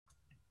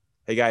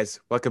Hey guys,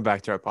 welcome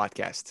back to our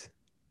podcast.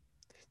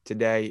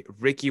 Today,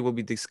 Ricky will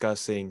be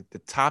discussing the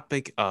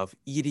topic of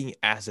eating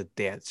as a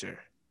dancer.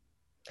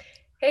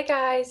 Hey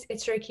guys,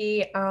 it's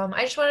Ricky.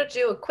 I just wanted to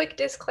do a quick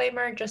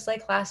disclaimer, just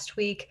like last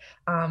week.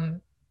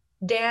 Um,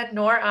 Dan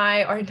nor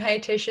I are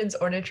dietitians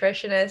or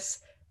nutritionists.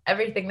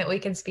 Everything that we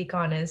can speak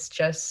on is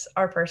just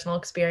our personal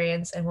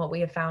experience and what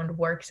we have found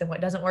works and what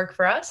doesn't work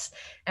for us.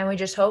 And we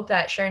just hope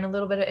that sharing a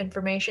little bit of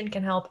information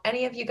can help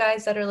any of you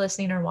guys that are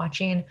listening or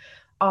watching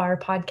our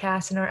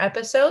podcasts and our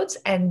episodes.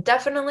 And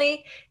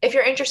definitely, if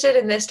you're interested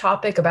in this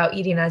topic about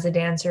eating as a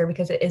dancer,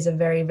 because it is a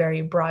very,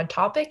 very broad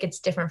topic, it's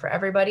different for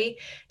everybody,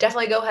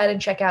 definitely go ahead and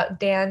check out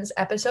Dan's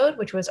episode,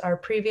 which was our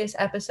previous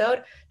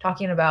episode,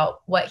 talking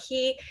about what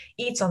he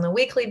eats on the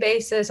weekly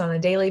basis, on a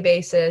daily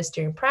basis,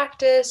 during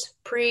practice,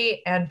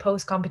 pre and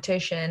post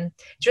competition.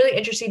 It's really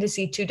interesting to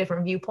see two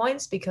different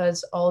viewpoints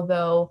because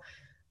although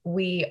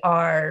we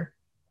are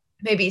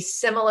maybe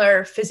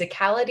similar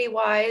physicality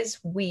wise,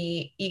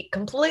 we eat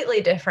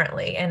completely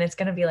differently. And it's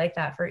going to be like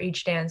that for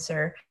each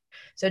dancer.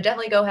 So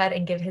definitely go ahead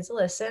and give his a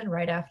listen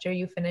right after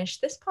you finish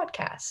this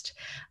podcast.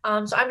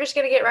 So I'm just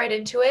going to get right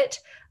into it.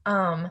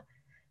 Um,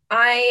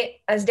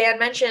 as Dan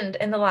mentioned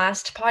in the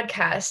last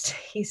podcast,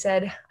 he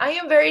said, I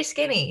am very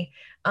skinny.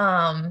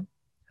 Um,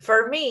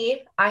 for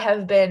me, I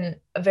have been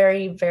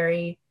very,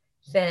 very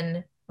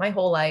thin my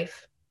whole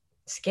life.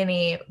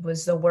 Skinny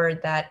was the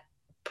word that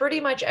pretty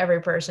much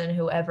every person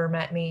who ever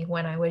met me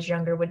when I was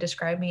younger would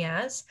describe me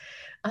as.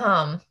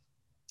 Um,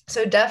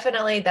 so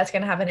definitely that's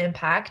going to have an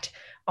impact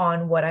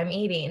on what I'm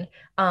eating.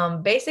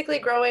 Basically,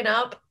 growing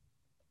up,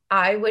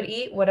 I would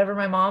eat whatever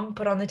my mom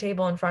put on the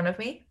table in front of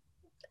me,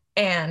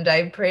 and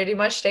I pretty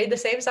much stayed the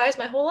same size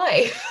my whole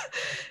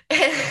life.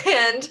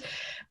 and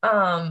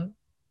um,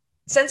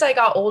 since I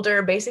got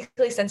older,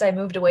 basically since I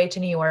moved away to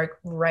New York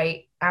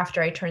right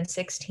after I turned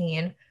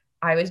 16,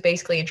 I was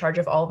basically in charge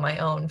of all of my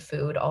own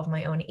food, all of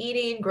my own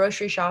eating,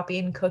 grocery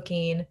shopping,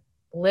 cooking,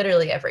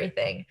 literally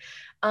everything.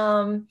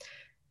 Um,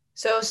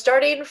 so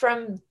starting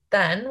from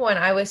then, when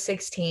I was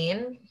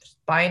 16,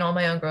 buying all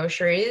my own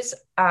groceries,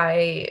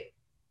 I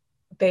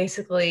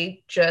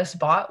basically just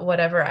bought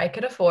whatever I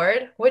could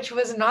afford, which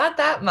was not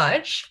that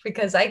much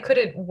because I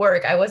couldn't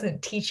work. I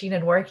wasn't teaching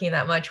and working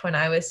that much when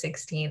I was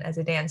 16 as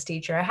a dance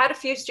teacher. I had a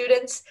few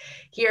students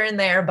here and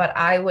there, but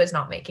I was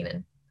not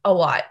making a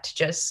lot to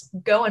just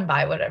go and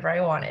buy whatever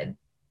I wanted.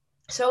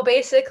 So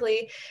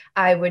basically,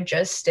 I would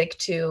just stick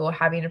to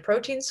having a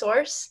protein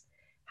source,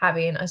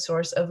 having a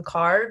source of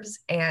carbs,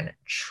 and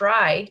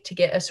try to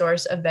get a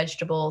source of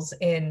vegetables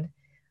in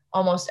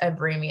almost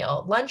every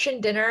meal, lunch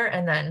and dinner.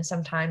 And then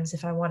sometimes,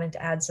 if I wanted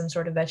to add some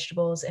sort of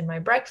vegetables in my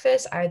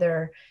breakfast,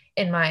 either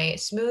in my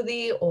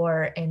smoothie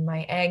or in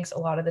my eggs, a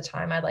lot of the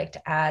time I like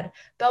to add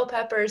bell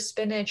peppers,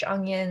 spinach,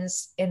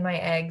 onions in my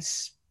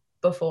eggs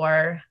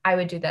before I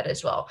would do that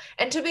as well.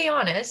 And to be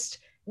honest,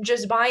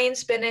 just buying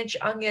spinach,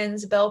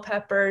 onions, bell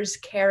peppers,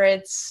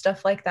 carrots,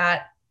 stuff like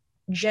that,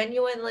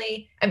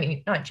 genuinely, I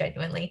mean, not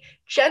genuinely,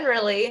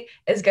 generally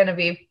is going to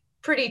be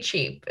pretty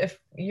cheap. If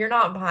you're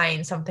not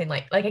buying something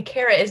like a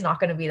carrot is not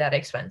going to be that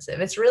expensive.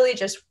 It's really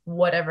just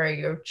whatever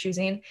you're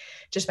choosing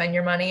to spend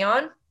your money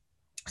on.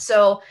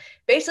 So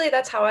basically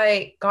that's how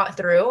I got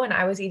through, and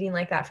I was eating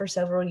like that for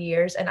several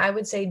years. And I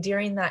would say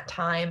during that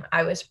time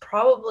I was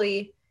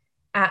probably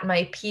at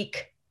my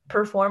peak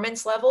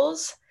performance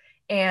levels.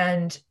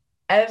 And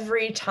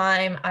every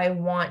time I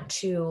want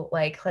to,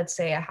 like, let's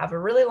say I have a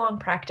really long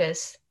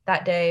practice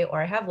that day,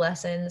 or I have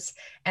lessons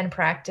and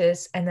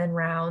practice and then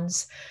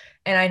rounds,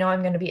 and I know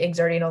I'm going to be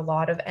exerting a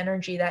lot of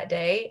energy that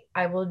day,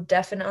 I will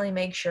definitely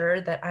make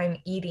sure that I'm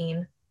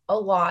eating a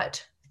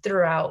lot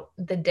throughout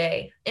the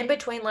day. In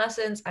between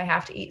lessons, I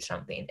have to eat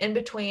something. In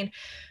between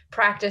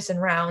practice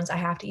and rounds, I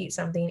have to eat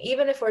something.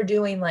 Even if we're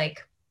doing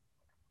like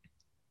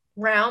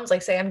rounds,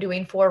 like say I'm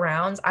doing 4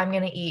 rounds, I'm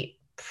going to eat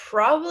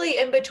probably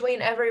in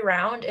between every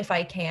round if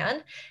I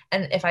can.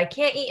 And if I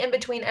can't eat in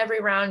between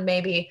every round,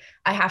 maybe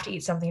I have to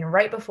eat something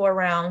right before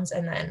rounds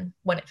and then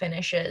when it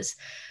finishes.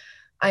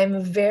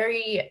 I'm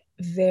very,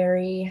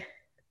 very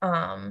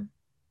um,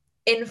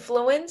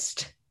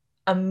 influenced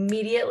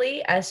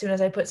immediately as soon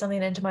as I put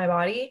something into my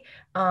body.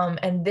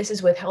 And this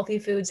is with healthy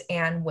foods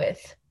and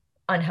with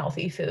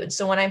unhealthy foods.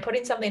 So when I'm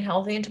putting something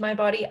healthy into my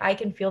body, I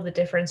can feel the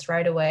difference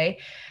right away.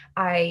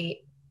 I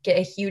get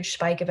a huge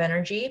spike of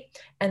energy.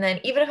 And then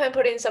even if I'm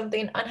putting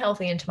something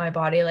unhealthy into my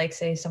body, like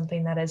say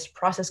something that is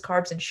processed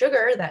carbs and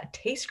sugar that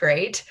tastes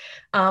great,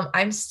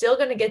 I'm still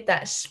going to get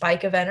that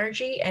spike of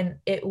energy, and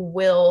it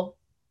will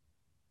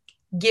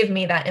give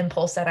me that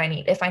impulse that I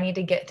need if I need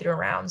to get through a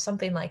round,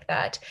 something like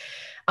that.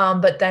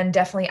 But then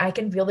definitely I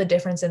can feel the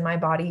difference in my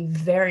body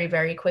very,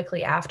 very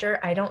quickly after.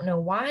 I don't know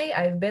why.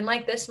 I've been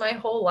like this my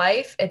whole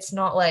life. It's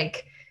not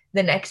like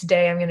the next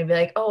day I'm going to be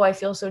like, oh, I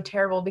feel so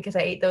terrible because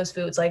I ate those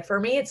foods. Like for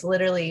me, it's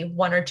literally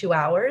 1 or 2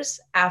 hours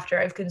after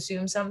I've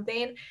consumed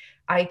something.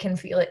 I can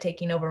feel it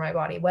taking over my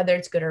body, whether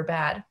it's good or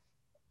bad.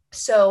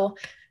 So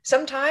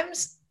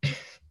sometimes I'm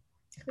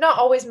not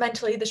always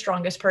mentally the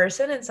strongest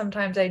person, and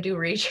sometimes I do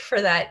reach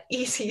for that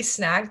easy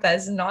snack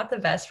that's not the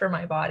best for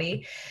my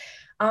body.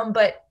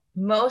 But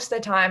most of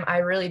the time I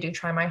really do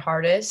try my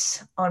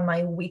hardest on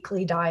my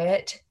weekly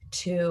diet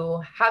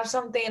to have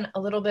something a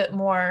little bit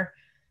more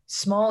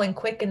small and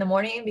quick in the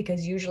morning,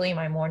 because usually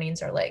my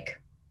mornings are like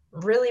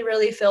really,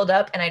 really filled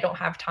up and I don't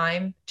have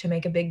time to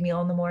make a big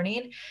meal in the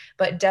morning.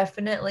 But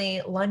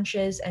definitely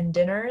lunches and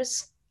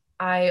dinners,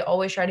 I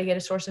always try to get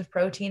a source of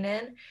protein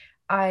in.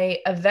 I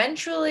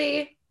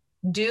eventually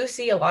do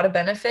see a lot of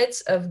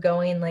benefits of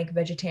going like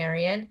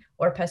vegetarian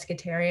or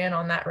pescatarian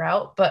on that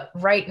route. But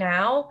right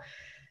now,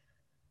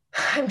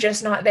 I'm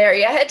just not there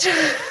yet.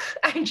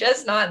 I'm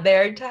just not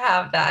there to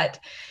have that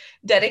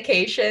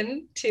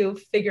dedication to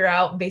figure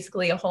out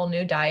basically a whole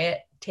new diet,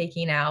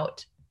 taking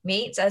out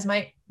meats as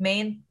my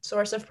main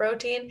source of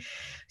protein.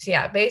 So,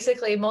 yeah,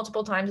 basically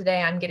multiple times a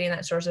day, I'm getting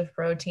that source of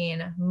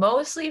protein,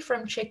 mostly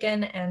from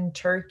chicken and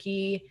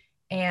turkey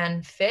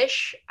and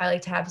fish. I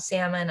like to have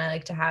salmon. I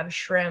like to have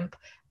shrimp.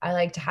 I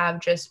like to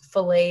have just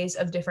fillets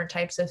of different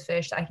types of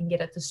fish that I can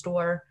get at the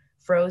store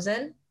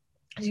frozen.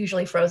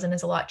 Usually, frozen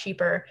is a lot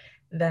cheaper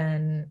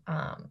than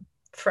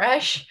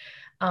fresh.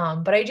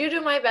 But I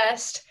do my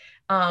best.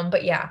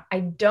 But yeah,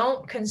 I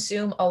don't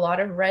consume a lot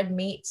of red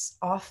meats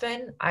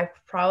often. I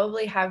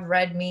probably have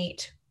red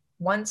meat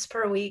once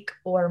per week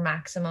or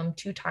maximum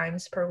 2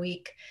 times per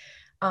week,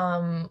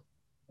 um,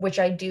 which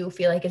I do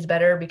feel like is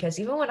better, because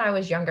even when I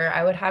was younger,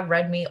 I would have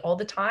red meat all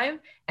the time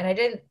and I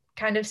didn't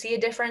kind of see a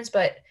difference.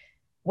 But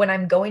when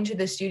I'm going to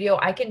the studio,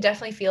 I can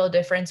definitely feel a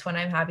difference when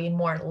I'm having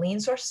more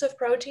lean sources of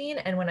protein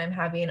and when I'm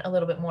having a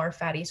little bit more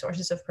fatty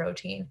sources of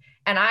protein.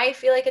 And I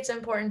feel like it's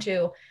important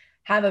to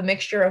have a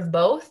mixture of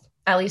both,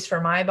 at least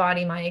for my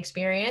body, my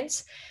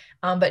experience.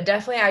 But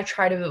definitely, I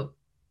try to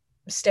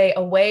stay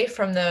away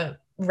from the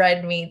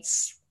red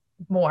meats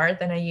more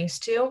than I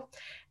used to.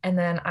 And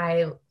then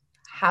I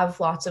have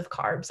lots of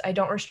carbs. I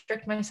don't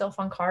restrict myself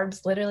on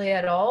carbs literally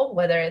at all,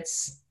 whether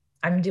it's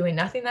I'm doing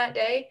nothing that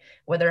day,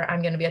 whether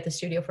I'm going to be at the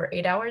studio for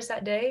 8 hours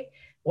that day,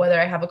 whether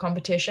I have a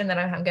competition that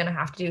I'm going to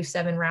have to do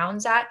 7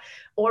 rounds at,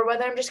 or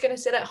whether I'm just going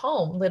to sit at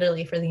home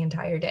literally for the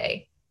entire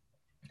day.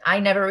 I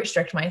never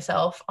restrict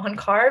myself on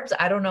carbs.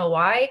 I don't know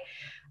why.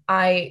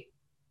 I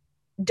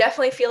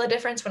definitely feel a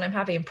difference when I'm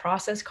having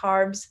processed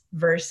carbs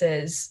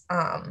versus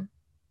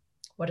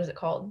what is it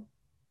called?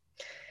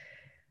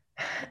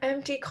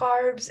 Empty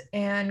carbs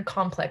and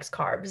complex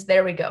carbs.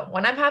 There we go.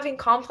 When I'm having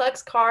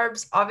complex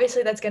carbs,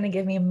 obviously that's going to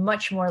give me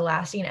much more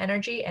lasting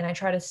energy. And I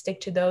try to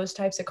stick to those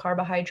types of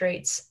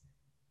carbohydrates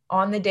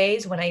on the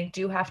days when I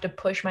do have to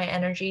push my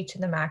energy to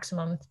the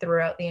maximum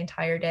throughout the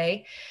entire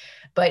day.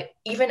 But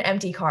even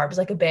empty carbs,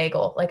 like a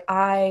bagel, like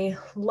I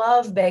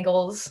love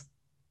bagels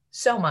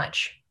so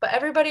much. But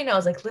everybody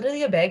knows, like,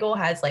 literally a bagel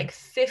has like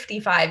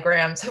 55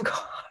 grams of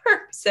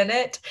carbs in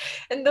it.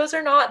 And those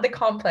are not the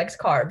complex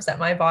carbs that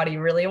my body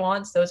really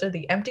wants. Those are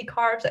the empty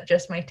carbs that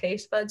just my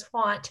taste buds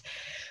want.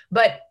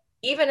 But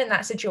even in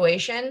that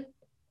situation,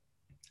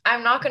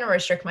 I'm not going to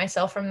restrict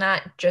myself from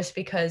that just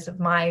because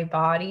my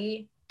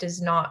body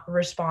does not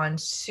respond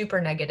super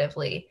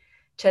negatively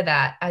to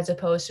that, as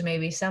opposed to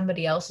maybe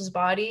somebody else's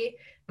body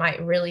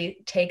might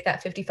really take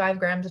that 55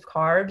 grams of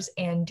carbs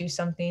and do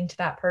something to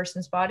that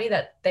person's body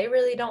that they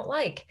really don't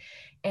like.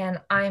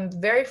 And I'm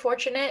very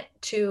fortunate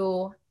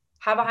to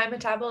have a high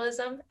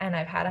metabolism, and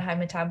I've had a high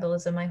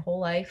metabolism my whole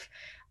life.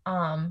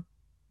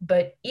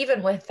 But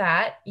even with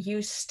that,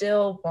 you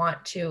still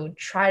want to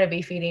try to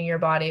be feeding your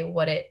body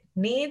what it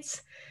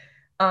needs.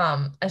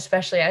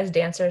 Especially as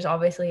dancers,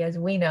 obviously, as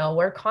we know,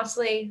 we're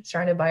constantly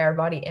surrounded by our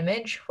body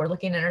image. We're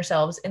looking at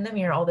ourselves in the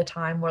mirror all the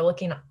time. We're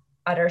looking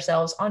at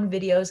ourselves on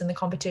videos in the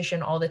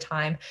competition all the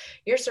time.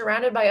 You're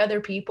surrounded by other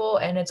people,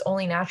 and it's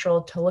only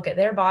natural to look at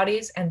their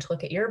bodies and to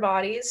look at your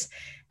bodies.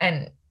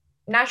 And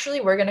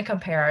naturally, we're going to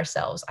compare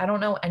ourselves. I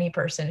don't know any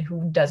person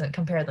who doesn't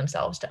compare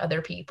themselves to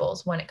other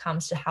people's when it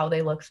comes to how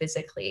they look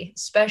physically,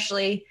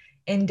 especially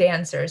in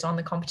dancers on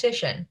the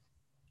competition.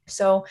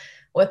 So,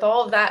 with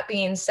all of that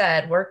being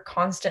said, we're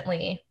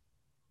constantly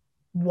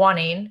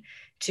wanting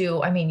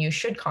to, I mean, you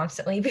should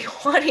constantly be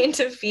wanting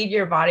to feed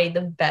your body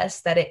the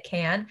best that it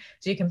can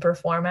so you can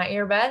perform at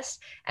your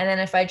best. And then,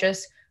 if I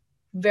just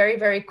very,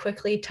 very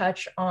quickly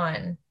touch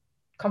on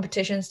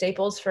competition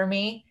staples for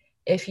me,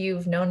 if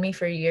you've known me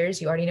for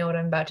years, you already know what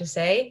I'm about to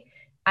say.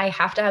 I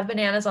have to have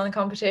bananas on the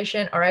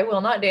competition or I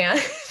will not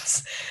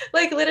dance.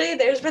 Like, literally,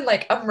 there's been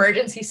like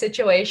emergency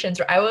situations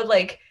where I would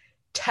like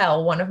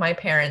tell one of my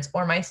parents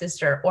or my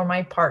sister or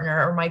my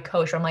partner or my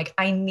coach, I'm like,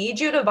 I need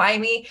you to buy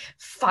me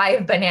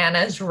 5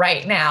 bananas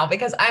right now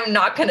because I'm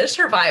not going to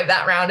survive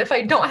that round if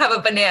I don't have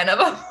a banana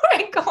before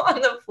I go on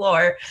the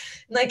floor.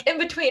 Like, in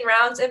between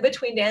rounds, in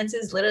between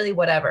dances, literally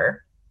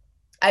whatever,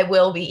 I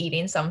will be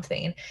eating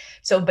something.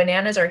 So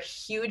bananas are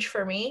huge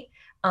for me.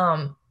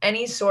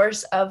 Any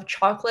source of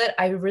chocolate,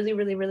 I really,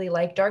 really, really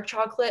like dark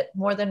chocolate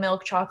more than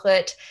milk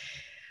chocolate.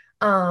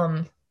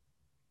 Um,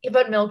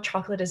 but milk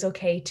chocolate is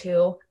okay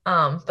too.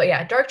 But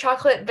yeah, dark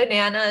chocolate,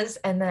 bananas,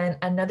 and then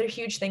another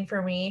huge thing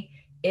for me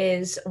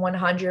is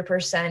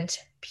 100%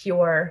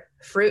 pure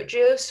fruit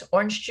juice.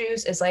 Orange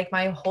juice is like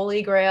my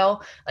holy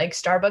grail. Like,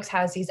 Starbucks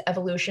has these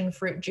evolution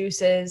fruit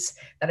juices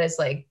that is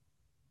like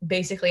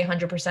basically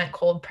 100%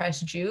 cold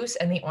pressed juice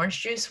and the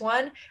orange juice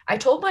one. I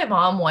told my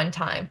mom one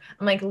time,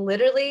 I'm like,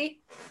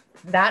 literally,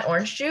 that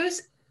orange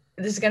juice,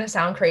 this is going to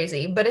sound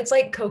crazy, but it's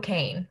like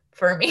cocaine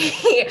for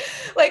me.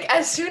 Like,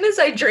 as soon as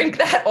I drink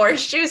that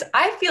orange juice,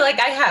 I feel like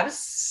I have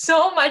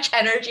so much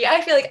energy.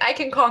 I feel like I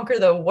can conquer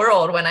the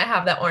world when I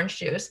have that orange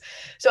juice.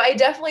 So I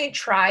definitely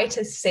try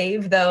to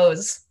save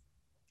those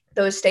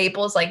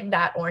staples like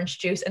that orange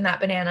juice and that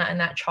banana and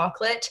that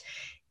chocolate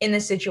in the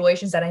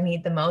situations that I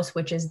need the most,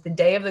 which is the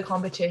day of the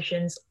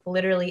competitions,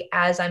 literally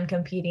as I'm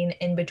competing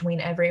in between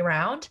every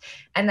round.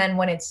 And then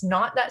when it's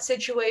not that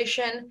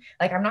situation,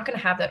 like I'm not going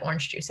to have that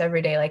orange juice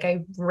every day. Like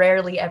I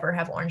rarely ever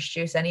have orange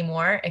juice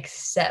anymore,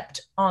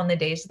 except on the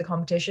days of the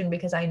competition,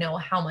 because I know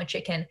how much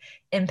it can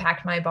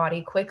impact my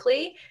body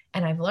quickly.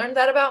 And I've learned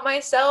that about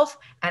myself.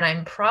 And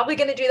I'm probably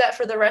going to do that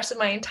for the rest of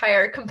my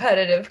entire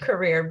competitive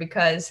career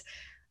because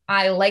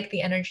I like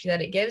the energy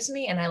that it gives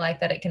me, and I like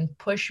that it can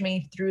push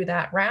me through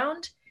that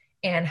round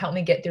and help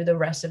me get through the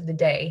rest of the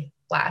day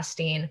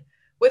lasting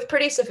with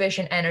pretty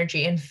sufficient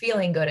energy and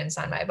feeling good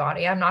inside my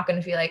body. I'm not going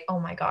to feel like, oh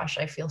my gosh,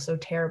 I feel so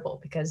terrible,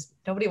 because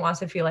nobody wants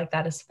to feel like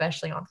that,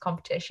 especially on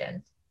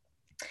competition.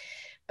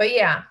 But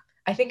yeah,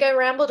 I think I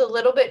rambled a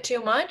little bit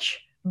too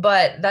much,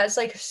 but that's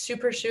like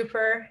super,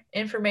 super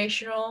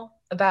informational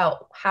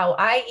about how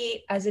I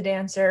eat as a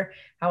dancer,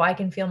 how I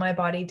can feel my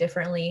body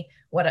differently,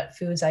 what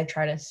foods I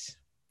try to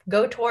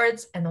go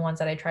towards, and the ones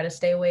that I try to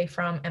stay away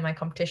from, and my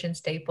competition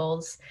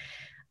staples.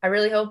 I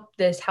really hope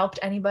this helped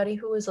anybody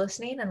who was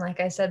listening. And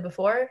like I said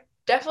before,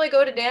 definitely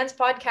go to Dan's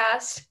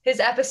podcast, his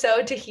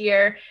episode, to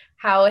hear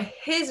how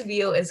his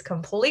view is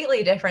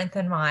completely different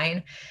than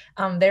mine.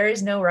 There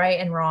is no right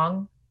and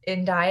wrong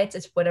in diets.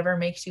 It's whatever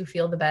makes you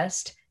feel the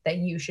best that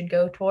you should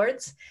go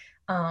towards.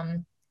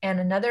 And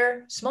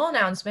another small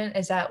announcement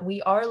is that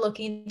we are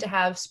looking to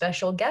have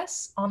special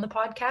guests on the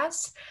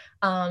podcast.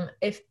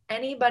 If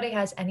anybody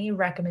has any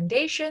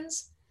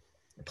recommendations,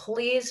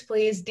 please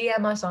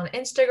DM us on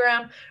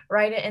Instagram,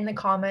 write it in the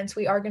comments.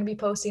 We are going to be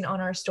posting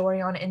on our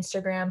story on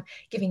Instagram,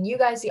 giving you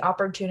guys the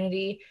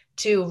opportunity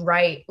to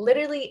write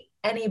literally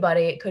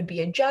anybody. It could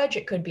be a judge,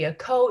 it could be a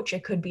coach,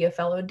 it could be a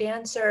fellow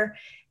dancer,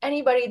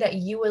 anybody that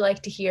you would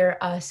like to hear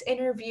us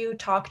interview,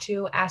 talk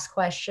to, ask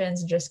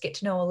questions, just get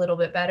to know a little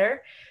bit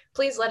better.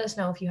 Please let us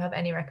know if you have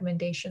any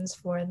recommendations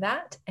for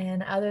that.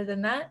 And other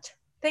than that,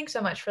 thanks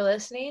so much for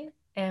listening,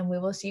 and we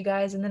will see you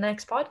guys in the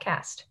next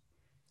podcast.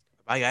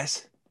 Bye,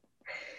 guys.